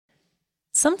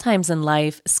Sometimes in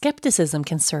life, skepticism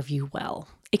can serve you well.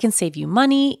 It can save you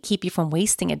money, keep you from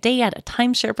wasting a day at a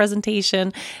timeshare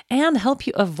presentation, and help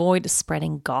you avoid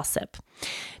spreading gossip.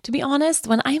 To be honest,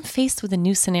 when I'm faced with a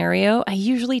new scenario, I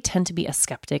usually tend to be a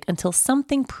skeptic until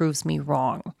something proves me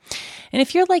wrong. And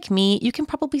if you're like me, you can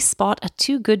probably spot a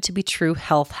too good to be true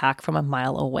health hack from a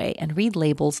mile away and read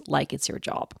labels like it's your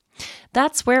job.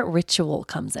 That's where Ritual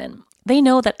comes in. They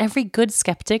know that every good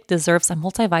skeptic deserves a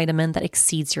multivitamin that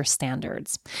exceeds your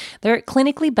standards. Their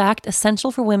clinically backed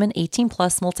Essential for Women 18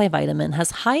 Plus multivitamin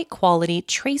has high quality,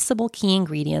 traceable key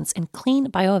ingredients in clean,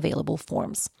 bioavailable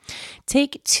forms.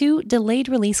 Take 2 delayed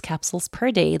release capsules per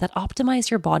day that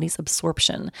optimize your body's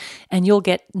absorption, and you'll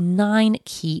get 9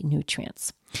 key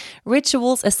nutrients.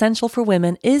 Ritual's Essential for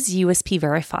Women is USP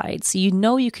verified, so you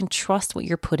know you can trust what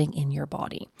you're putting in your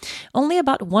body. Only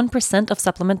about 1% of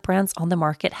supplement brands on the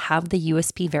market have the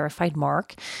USP verified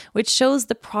mark, which shows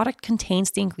the product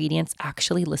contains the ingredients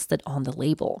actually listed on the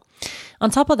label. On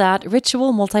top of that,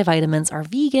 Ritual multivitamins are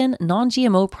vegan,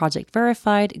 non-GMO project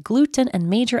verified, gluten and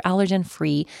major allergen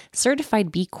free,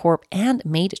 certified B Corp, and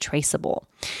made traceable.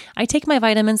 I take my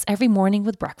vitamins every morning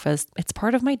with breakfast. It's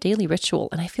part of my daily ritual,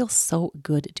 and I feel so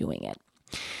good doing it.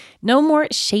 No more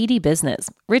shady business.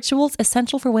 Ritual's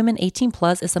Essential for Women 18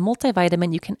 Plus is a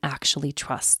multivitamin you can actually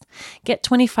trust. Get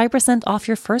 25% off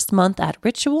your first month at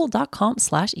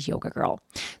ritual.com/yogagirl.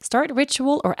 Start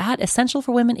Ritual or add Essential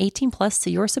for Women 18 Plus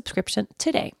to your subscription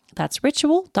today. That's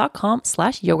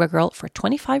ritual.com/yogagirl for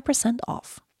 25%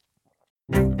 off.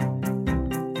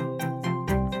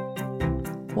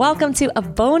 Welcome to a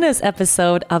bonus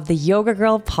episode of the Yoga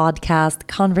Girl podcast,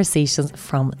 Conversations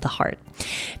from the Heart.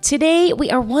 Today,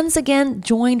 we are once again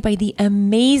joined by the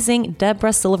amazing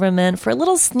Debra Silverman for a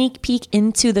little sneak peek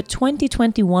into the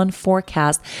 2021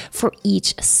 forecast for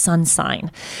each sun sign.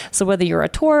 So whether you're a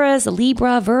Taurus, a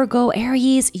Libra, Virgo,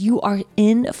 Aries, you are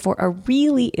in for a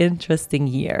really interesting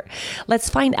year. Let's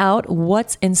find out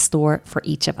what's in store for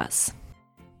each of us.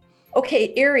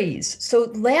 Okay, Aries.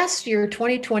 So last year,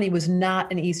 2020 was not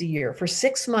an easy year. For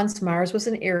 6 months, Mars was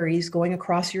in Aries going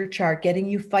across your chart, getting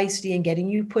you feisty and getting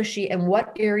you pushy. And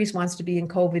what Aries wants to be in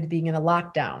COVID, being in a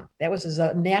lockdown. That was as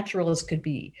natural as could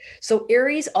be. So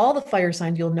Aries, all the fire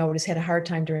signs you'll notice had a hard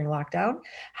time during lockdown.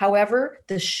 However,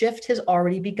 the shift has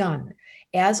already begun.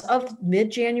 As of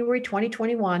mid-January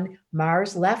 2021,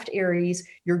 Mars left Aries.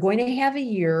 You're going to have a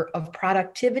year of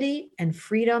productivity and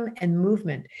freedom and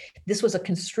movement. This was a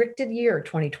constricted year,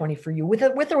 2020, for you, with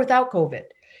or without COVID.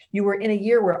 You were in a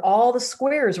year where all the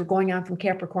squares were going on from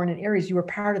Capricorn and Aries. You were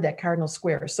part of that cardinal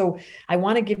square. So I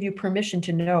want to give you permission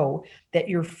to know that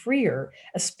you're freer,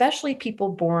 especially people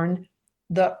born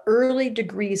the early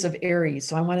degrees of Aries.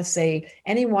 So I want to say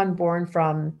anyone born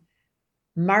from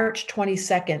March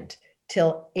 22nd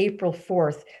till April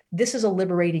 4th, this is a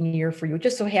liberating year for you. It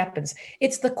just so happens.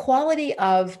 It's the quality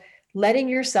of letting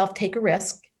yourself take a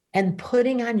risk and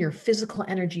putting on your physical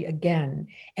energy again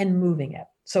and moving it.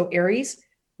 So Aries,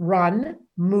 run,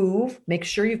 move, make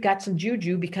sure you've got some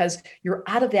juju because you're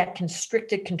out of that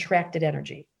constricted, contracted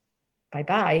energy.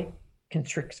 Bye-bye,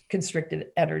 constricted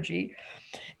energy.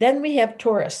 Then we have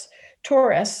Taurus.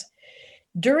 Taurus,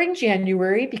 during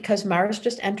January, because Mars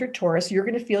just entered Taurus, you're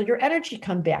going to feel your energy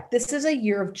come back. This is a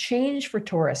year of change for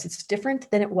Taurus. It's different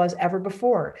than it was ever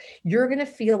before. You're going to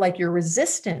feel like you're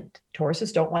resistant.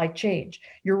 Tauruses don't like change.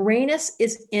 Uranus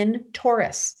is in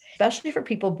Taurus, especially for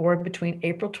people born between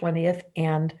April 20th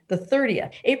and the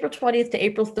 30th. April 20th to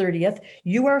April 30th,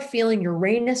 you are feeling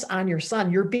Uranus on your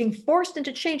sun. You're being forced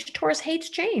into change. Taurus hates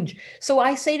change. So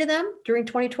I say to them during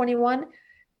 2021,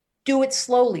 do it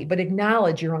slowly, but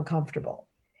acknowledge you're uncomfortable.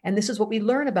 And this is what we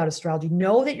learn about astrology.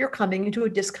 Know that you're coming into a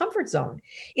discomfort zone.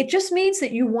 It just means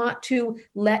that you want to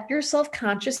let yourself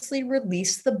consciously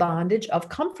release the bondage of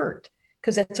comfort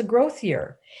because that's a growth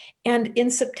year. And in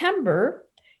September,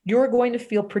 you're going to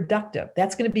feel productive.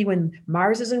 That's going to be when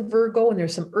Mars is in Virgo and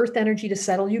there's some earth energy to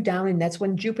settle you down. And that's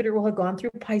when Jupiter will have gone through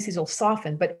Pisces, will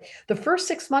soften. But the first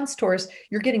 6 months, Taurus,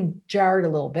 you're getting jarred a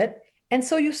little bit. And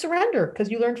so you surrender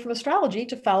because you learned from astrology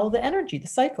to follow the energy, the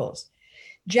cycles.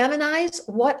 Geminis,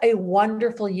 what a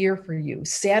wonderful year for you.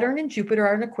 Saturn and Jupiter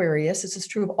are in Aquarius. This is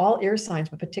true of all air signs,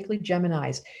 but particularly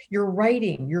Geminis. You're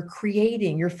writing, you're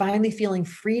creating, you're finally feeling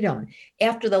freedom.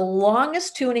 After the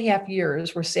longest 2.5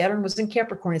 years where Saturn was in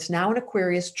Capricorn, it's now in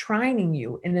Aquarius trining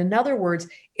you. And in other words,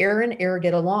 air and air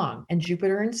get along. And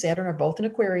Jupiter and Saturn are both in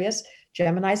Aquarius.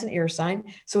 Gemini's an air sign.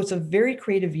 So it's a very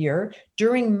creative year.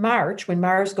 During March, when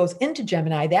Mars goes into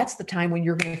Gemini, that's the time when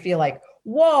you're going to feel like,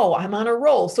 whoa, I'm on a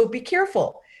roll. So be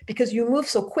careful because you move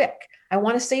so quick. I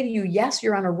want to say to you, yes,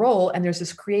 you're on a roll and there's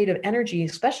this creative energy,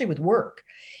 especially with work.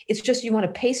 It's just you want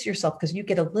to pace yourself because you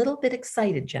get a little bit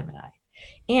excited, Gemini.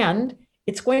 And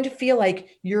it's going to feel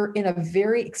like you're in a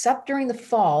very, except during the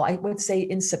fall, I would say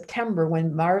in September,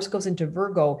 when Mars goes into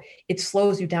Virgo, it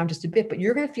slows you down just a bit, but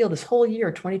you're going to feel this whole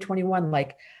year, 2021,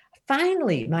 like,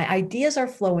 finally, my ideas are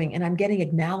flowing and I'm getting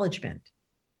acknowledgement.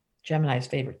 Gemini's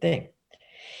favorite thing.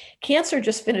 Cancer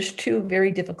just finished 2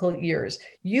 very difficult years.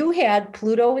 You had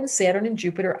Pluto and Saturn and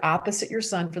Jupiter opposite your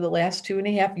sun for the last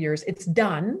 2.5 years. It's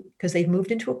done because they've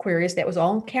moved into Aquarius. That was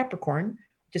all in Capricorn,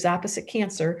 which is opposite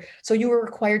Cancer. So you were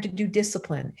required to do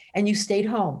discipline and you stayed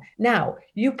home. Now,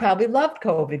 you probably loved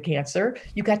COVID, Cancer.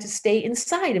 You got to stay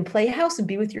inside and play house and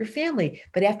be with your family.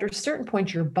 But after a certain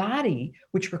point, your body,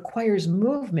 which requires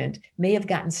movement, may have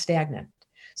gotten stagnant.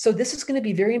 So this is going to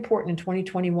be very important in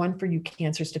 2021 for you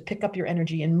Cancers to pick up your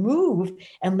energy and move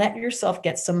and let yourself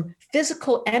get some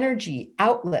physical energy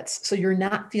outlets so you're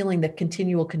not feeling the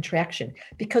continual contraction.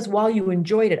 Because while you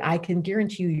enjoyed it, I can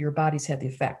guarantee you your body's had the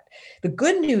effect. The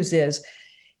good news is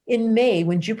in May,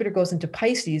 when Jupiter goes into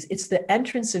Pisces, it's the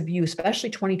entrance of you, especially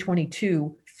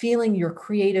 2022, feeling your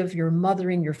creative, your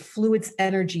mothering, your fluids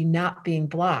energy not being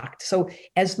blocked. So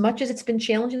as much as it's been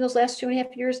challenging those last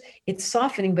 2.5 years, it's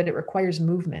softening, but it requires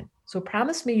movement. So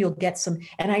promise me you'll get some.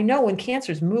 And I know when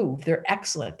Cancers move, they're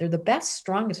excellent. They're the best,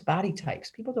 strongest body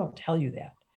types. People don't tell you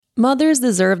that. Mothers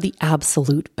deserve the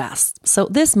absolute best. So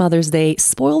this Mother's Day,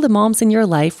 spoil the moms in your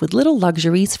life with little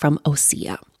luxuries from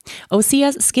Osea.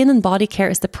 Osea's skin and body care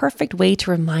is the perfect way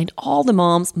to remind all the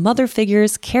moms, mother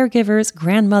figures, caregivers,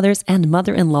 grandmothers, and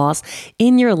mother-in-laws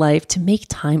in your life to make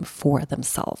time for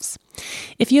themselves.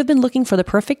 If you have been looking for the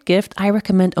perfect gift, I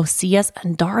recommend Osea's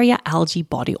Andaria Algae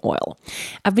Body Oil.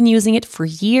 I've been using it for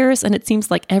years, and it seems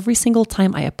like every single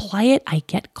time I apply it, I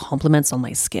get compliments on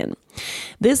my skin.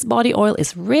 This body oil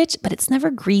is rich, but it's never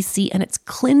greasy, and it's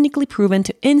clinically proven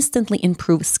to instantly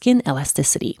improve skin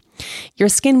elasticity. Your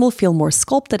skin will feel more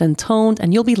sculpted and toned,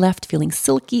 and you'll be left feeling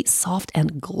silky, soft,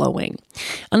 and glowing.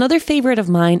 Another favorite of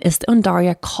mine is the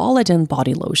Andaria Collagen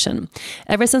Body Lotion.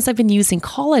 Ever since I've been using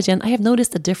collagen, I have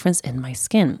noticed a difference in my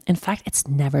skin. In fact, it's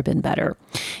never been better.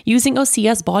 Using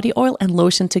Osea's body oil and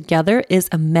lotion together is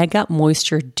a mega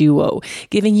moisture duo,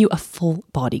 giving you a full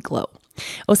body glow.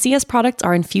 Osea's products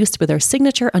are infused with their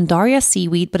signature Andaria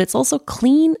seaweed, but it's also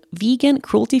clean, vegan,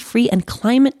 cruelty-free, and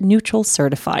climate-neutral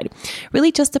certified.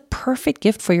 Really just a perfect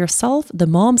gift for yourself, the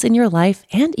moms in your life,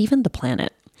 and even the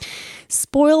planet.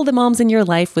 Spoil the moms in your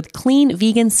life with clean,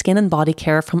 vegan skin and body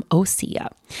care from Osea.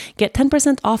 Get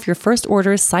 10% off your first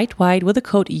orders site-wide with the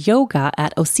code YOGA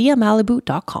at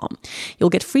OseaMalibu.com. You'll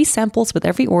get free samples with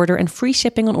every order and free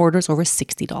shipping on orders over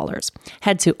 $60.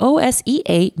 Head to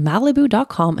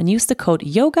OSEAMalibu.com and use the code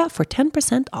YOGA for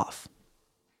 10% off.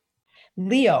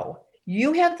 Leo,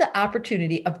 you have the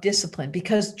opportunity of discipline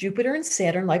because Jupiter and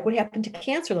Saturn, like what happened to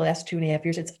Cancer the last 2.5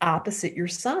 years, it's opposite your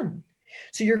sun.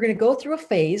 So you're going to go through a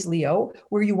phase, Leo,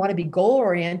 where you want to be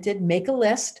goal-oriented, make a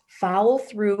list, follow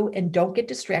through, and don't get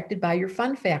distracted by your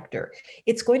fun factor.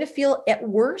 It's going to feel at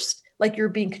worst like you're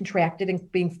being contracted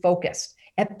and being focused.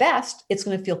 At best, it's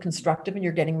going to feel constructive and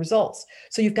you're getting results.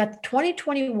 So you've got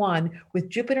 2021 with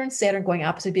Jupiter and Saturn going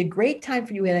opposite. It'd be a great time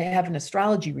for you to have an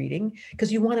astrology reading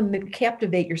because you want to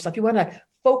captivate yourself. You want to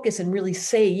focus and really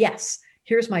say, yes,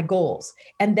 here's my goals.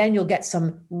 And then you'll get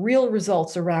some real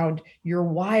results around your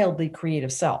wildly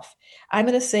creative self. I'm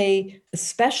going to say,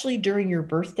 especially during your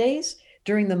birthdays,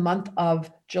 during the month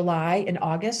of July and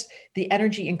August, the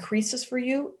energy increases for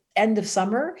you, end of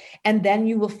summer, and then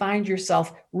you will find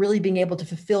yourself really being able to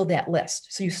fulfill that list.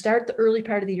 So you start the early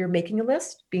part of the year making a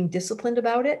list, being disciplined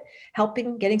about it,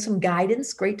 helping, getting some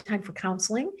guidance, great time for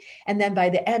counseling. And then by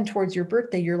the end, towards your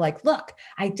birthday, you're like, look,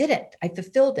 I did it. I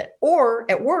fulfilled it. Or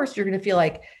at worst, you're going to feel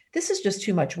like this is just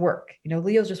too much work. You know,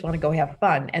 Leos just want to go have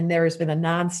fun. And there has been a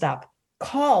nonstop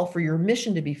call for your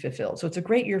mission to be fulfilled. So it's a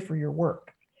great year for your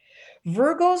work.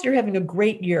 Virgos, you're having a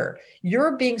great year.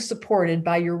 You're being supported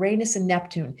by Uranus and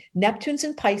Neptune. Neptune's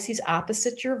in Pisces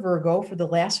opposite your Virgo for the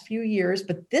last few years,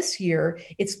 but this year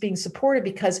it's being supported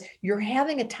because you're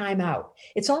having a time out.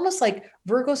 It's almost like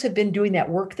Virgos have been doing that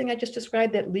work thing I just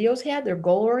described that Leos had. They're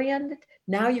goal-oriented.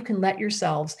 Now you can let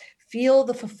yourselves feel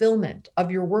the fulfillment of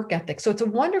your work ethic. So it's a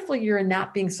wonderful year in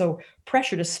not being so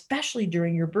pressured, especially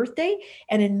during your birthday.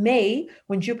 And in May,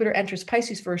 when Jupiter enters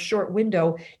Pisces for a short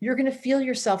window, you're going to feel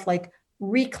yourself like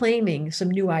reclaiming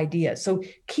some new ideas. So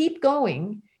keep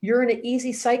going. You're in an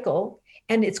easy cycle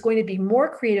and it's going to be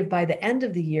more creative by the end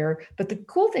of the year. But the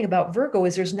cool thing about Virgo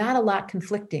is there's not a lot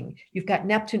conflicting. You've got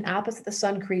Neptune opposite the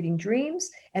sun creating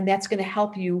dreams, and that's going to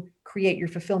help you create your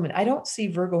fulfillment. I don't see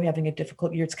Virgo having a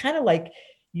difficult year. It's kind of like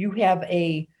you have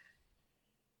a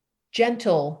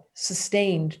gentle,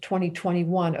 sustained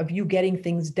 2021 of you getting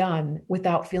things done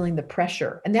without feeling the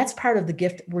pressure. And that's part of the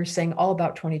gift we're saying all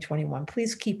about 2021.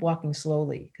 Please keep walking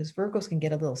slowly, because Virgos can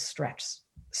get a little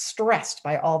stressed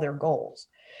by all their goals.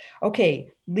 Okay,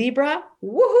 Libra,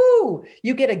 woohoo!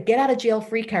 You get a get out of jail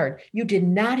free card. You did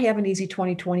not have an easy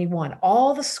 2021.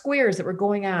 All the squares that were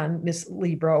going on, Miss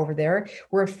Libra over there,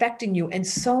 were affecting you, and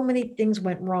so many things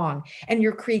went wrong. And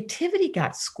your creativity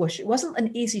got squished. It wasn't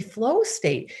an easy flow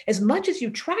state. As much as you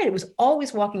tried, it was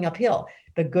always walking uphill.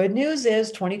 The good news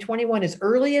is 2021, as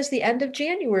early as the end of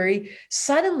January,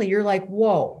 suddenly you're like,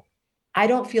 whoa, I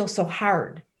don't feel so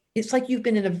hard. It's like you've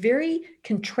been in a very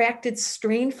contracted,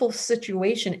 strainful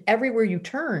situation everywhere you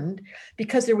turned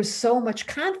because there was so much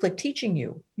conflict teaching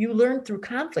you. You learned through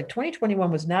conflict.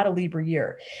 2021 was not a Libra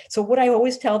year. So what I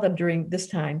always tell them during this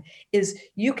time is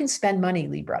you can spend money,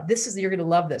 Libra. You're going to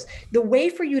love this. The way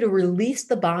for you to release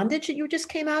the bondage that you just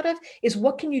came out of is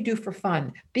what can you do for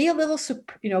fun? Be a little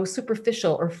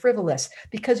superficial or frivolous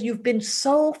because you've been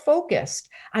so focused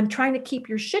on trying to keep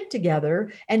your shit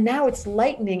together. And now it's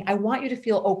lightening. I want you to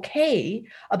feel okay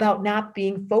about not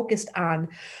being focused on,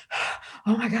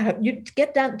 oh my God, you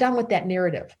get done with that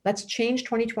narrative. Let's change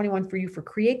 2021 for you for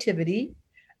creativity,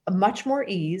 much more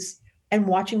ease, and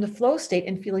watching the flow state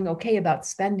and feeling okay about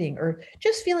spending or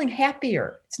just feeling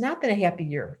happier. It's not been a happy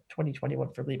year,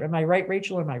 2021 for Libra. Am I right,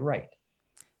 Rachel, or am I right?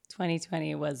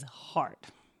 2020 was hard.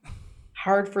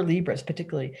 Hard for Libras,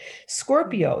 particularly.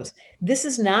 Scorpios, this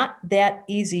is not that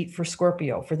easy for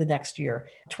Scorpio for the next year,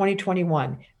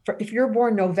 2021. If you're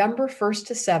born November 1st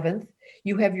to 7th,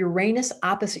 you have Uranus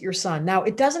opposite your sun. Now,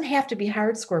 it doesn't have to be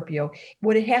hard, Scorpio.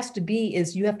 What it has to be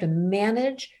is you have to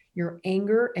manage your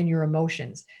anger and your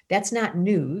emotions. That's not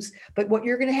news, but what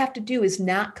you're going to have to do is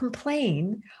not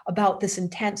complain about this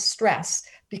intense stress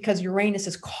because Uranus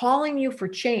is calling you for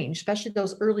change, especially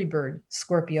those early bird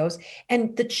Scorpios.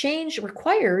 And the change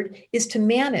required is to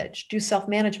manage, do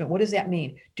self-management. What does that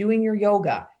mean? Doing your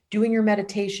yoga, doing your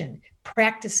meditation,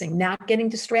 practicing, not getting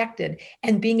distracted,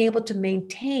 and being able to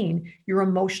maintain your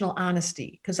emotional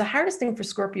honesty. Because the hardest thing for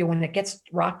Scorpio when it gets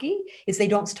rocky is they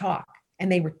don't talk.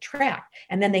 And they retract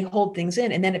and then they hold things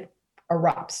in and then it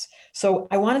erupts. So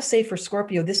I want to say for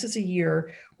Scorpio, this is a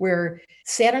year where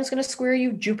Saturn's going to square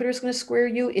you, Jupiter's going to square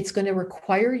you. It's going to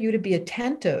require you to be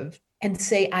attentive and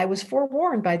say, I was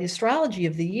forewarned by the astrology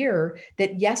of the year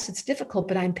that yes, it's difficult,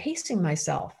 but I'm pacing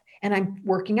myself and I'm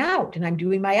working out and I'm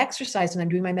doing my exercise and I'm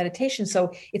doing my meditation.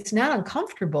 So it's not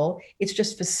uncomfortable. It's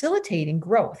just facilitating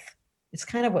growth. It's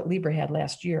kind of what Libra had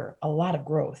last year, a lot of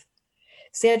growth.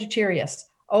 Sagittarius.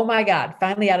 Oh my God,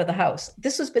 finally out of the house.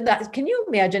 This has been that. Can you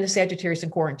imagine a Sagittarius in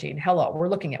quarantine? Hello, we're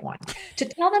looking at one. To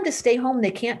tell them to stay home,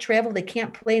 they can't travel, they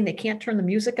can't play, and they can't turn the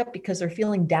music up because they're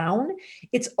feeling down.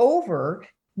 It's over,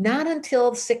 not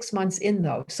until 6 months in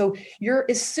though. So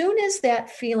as soon as that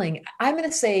feeling, I'm going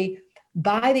to say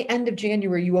by the end of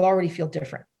January, you already feel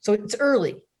different. So it's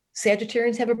early.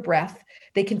 Sagittarians have a breath.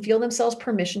 They can feel themselves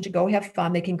permission to go have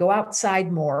fun. They can go outside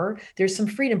more. There's some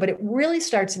freedom, but it really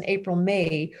starts in April,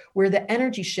 May, where the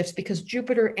energy shifts because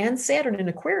Jupiter and Saturn in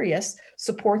Aquarius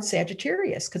support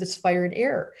Sagittarius because it's fire and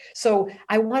air. So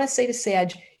I want to say to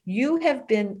Sag, you have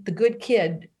been the good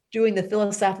kid doing the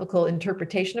philosophical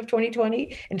interpretation of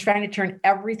 2020 and trying to turn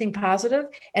everything positive.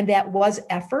 And that was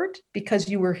effort because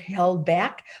you were held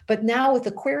back. But now with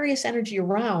Aquarius energy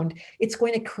around, it's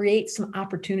going to create some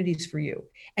opportunities for you.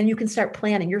 And you can start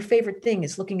planning. Your favorite thing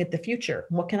is looking at the future.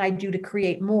 What can I do to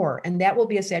create more? And that will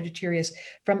be a Sagittarius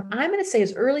from, I'm going to say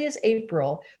as early as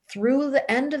April through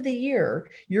the end of the year,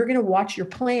 you're going to watch your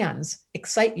plans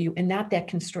excite you and not that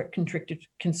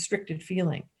constricted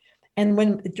feeling. And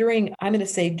I'm going to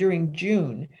say during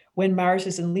June, when Mars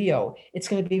is in Leo, it's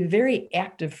going to be very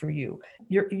active for you.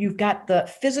 You've got the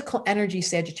physical energy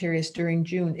Sagittarius during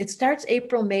June. It starts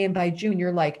April, May, and by June,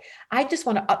 you're like, I just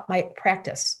want to up my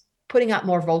practice, putting out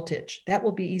more voltage. That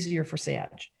will be easier for Sag.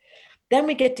 Then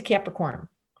we get to Capricorn.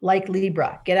 Like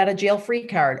Libra, get out of jail free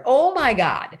card. Oh my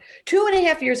God.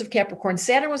 2.5 years of Capricorn.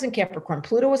 Saturn was in Capricorn.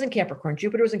 Pluto was in Capricorn.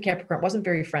 Jupiter was in Capricorn. It wasn't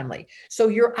very friendly. So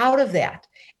you're out of that.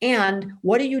 And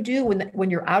what do you do when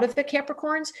you're out of the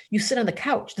Capricorns? You sit on the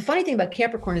couch. The funny thing about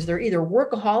Capricorn is they're either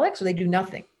workaholics or they do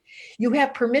nothing. You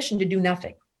have permission to do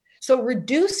nothing. So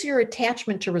reduce your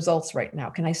attachment to results right now.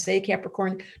 Can I say,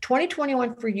 Capricorn,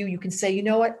 2021 for you, you can say, you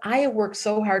know what? I have worked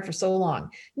so hard for so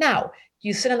long. Now,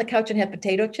 you sit on the couch and have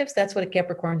potato chips. That's what a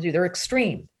Capricorns do. They're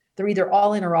extreme. They're either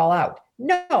all in or all out.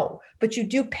 No, but you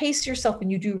do pace yourself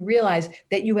and you do realize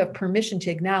that you have permission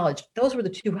to acknowledge those were the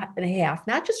 2.5,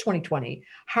 not just 2020,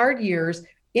 hard years,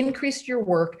 increased your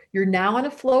work. You're now in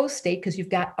a flow state because you've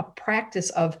got a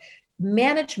practice of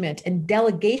management and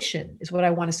delegation is what I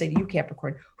want to say to you,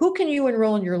 Capricorn. Who can you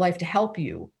enroll in your life to help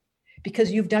you?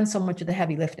 Because you've done so much of the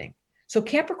heavy lifting. So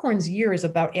Capricorn's year is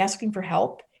about asking for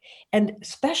help. And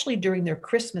especially during their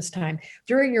Christmas time,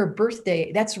 during your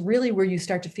birthday, that's really where you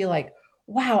start to feel like,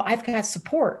 wow, I've got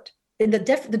support. And the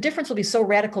difference will be so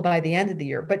radical by the end of the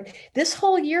year. But this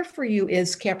whole year for you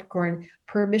is, Capricorn,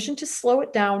 permission to slow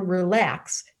it down,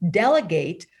 relax,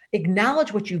 delegate,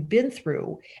 acknowledge what you've been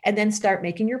through, and then start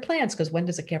making your plans. Because when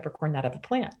does a Capricorn not have a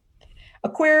plan?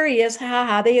 Aquarius, they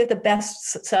have the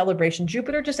best celebration.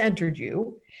 Jupiter just entered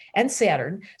you and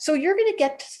Saturn. So you're going to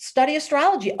get to study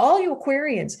astrology. All you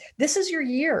Aquarians, this is your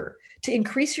year to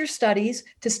increase your studies,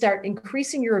 to start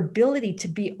increasing your ability to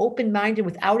be open-minded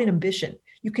without an ambition.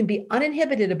 You can be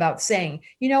uninhibited about saying,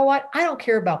 you know what? I don't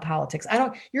care about politics.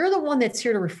 You're the one that's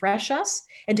here to refresh us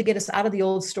and to get us out of the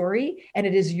old story. And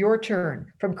it is your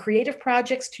turn, from creative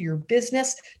projects to your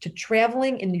business, to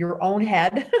traveling in your own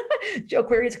head.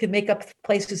 Aquarius can make up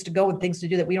places to go and things to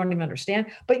do that we don't even understand,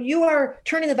 but you are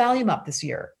turning the volume up this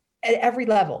year at every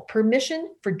level.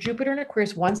 Permission for Jupiter and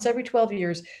Aquarius once every 12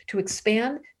 years to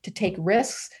expand, to take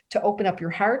risks, to open up your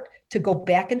heart, to go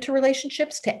back into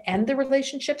relationships, to end the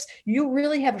relationships. You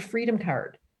really have a freedom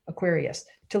card, Aquarius,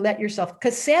 to let yourself,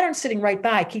 because Saturn's sitting right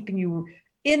by, keeping you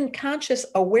in conscious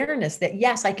awareness that,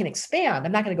 yes, I can expand.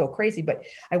 I'm not going to go crazy, but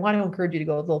I want to encourage you to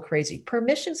go a little crazy.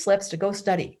 Permission slips to go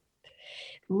study.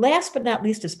 Last but not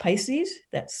least is Pisces,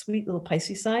 that sweet little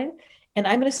Pisces sign. And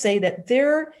I'm going to say that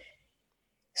they're,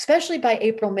 especially by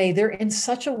April, May, they're in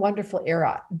such a wonderful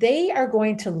era. They are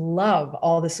going to love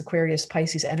all this Aquarius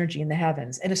Pisces energy in the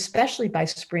heavens, and especially by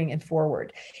spring and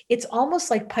forward. It's almost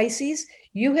like Pisces,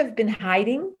 you have been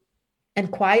hiding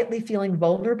and quietly feeling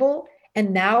vulnerable,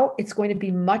 and now it's going to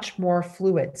be much more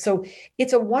fluid. So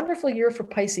it's a wonderful year for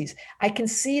Pisces. I can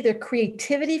see the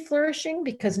creativity flourishing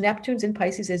because Neptune's in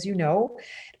Pisces, as you know.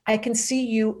 I can see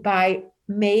you by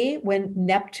May, when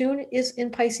Neptune is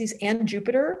in Pisces and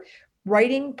Jupiter,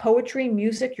 writing, poetry,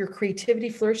 music, your creativity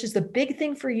flourishes. The big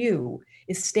thing for you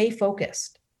is stay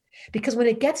focused. Because when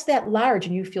it gets that large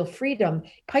and you feel freedom,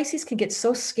 Pisces can get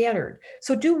so scattered.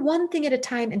 So do one thing at a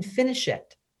time and finish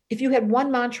it. If you had one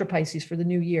mantra, Pisces, for the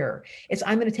new year, it's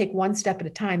I'm going to take one step at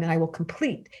a time and I will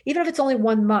complete, even if it's only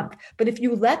 1 month. But if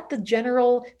you let the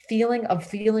general feeling of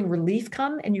feeling relief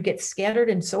come and you get scattered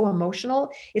and so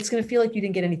emotional, it's going to feel like you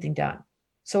didn't get anything done.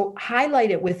 So highlight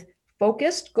it with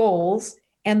focused goals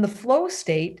and the flow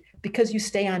state, because you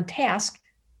stay on task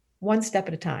one step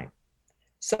at a time.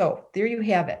 So there you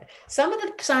have it. Some of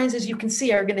the signs, as you can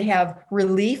see, are going to have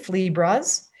relief,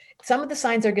 Libras. Some of the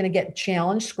signs are going to get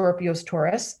challenged, Scorpios,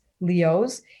 Taurus,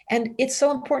 Leos. And it's so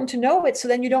important to know it so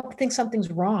then you don't think something's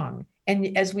wrong.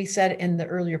 And as we said in the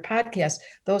earlier podcast,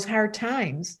 those hard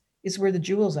times is where the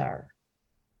jewels are.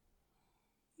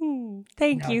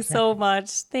 Thank you so much.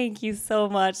 Thank you so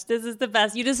much. This is the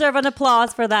best. You deserve an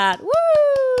applause for that.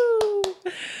 Woo!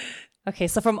 Okay,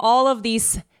 so from all of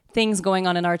these things going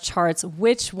on in our charts,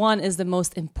 which one is the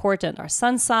most important? Our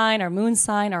sun sign, our moon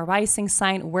sign, our rising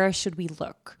sign? Where should we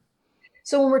look?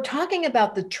 So when we're talking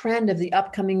about the trend of the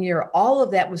upcoming year, all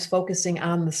of that was focusing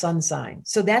on the sun sign.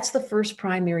 So that's the first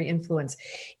primary influence.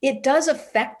 It does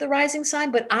affect the rising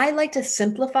sign, but I like to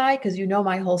simplify, because you know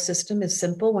my whole system is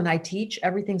simple. When I teach,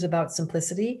 everything's about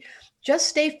simplicity. Just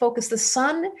stay focused. The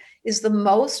sun is the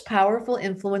most powerful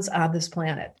influence on this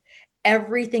planet.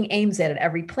 Everything aims at it.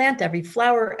 Every plant, every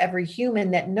flower, every human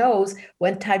that knows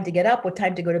when time to get up, what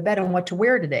time to go to bed, and what to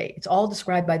wear today. It's all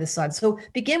described by the sun. So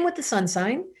begin with the sun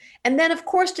sign. And then, of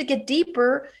course, to get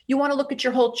deeper, you want to look at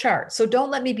your whole chart. So don't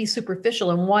let me be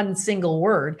superficial in one single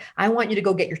word. I want you to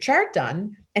go get your chart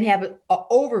done and have an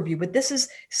overview. But this is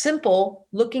simple,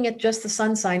 looking at just the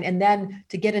sun sign. And then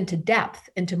to get into depth,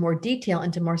 into more detail,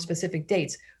 into more specific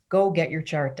dates, go get your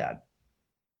chart done.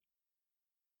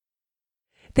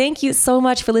 Thank you so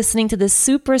much for listening to this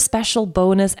super special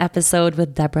bonus episode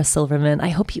with Debra Silverman. I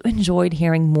hope you enjoyed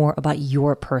hearing more about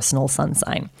your personal sun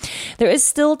sign. There is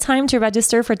still time to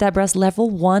register for Debra's Level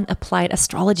 1 Applied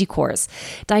Astrology course.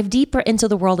 Dive deeper into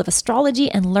the world of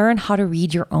astrology and learn how to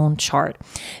read your own chart.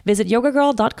 Visit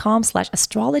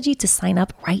yogagirl.com/astrology to sign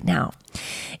up right now.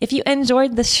 If you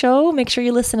enjoyed the show, make sure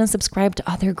you listen and subscribe to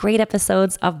other great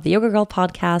episodes of the Yoga Girl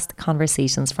podcast,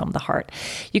 Conversations from the Heart.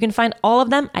 You can find all of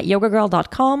them at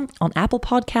yogagirl.com, on Apple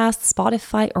Podcasts,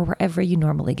 Spotify, or wherever you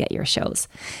normally get your shows.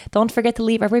 Don't forget to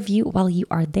leave a review while you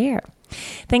are there.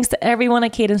 Thanks to everyone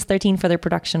at Cadence 13 for their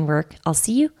production work. I'll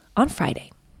see you on Friday.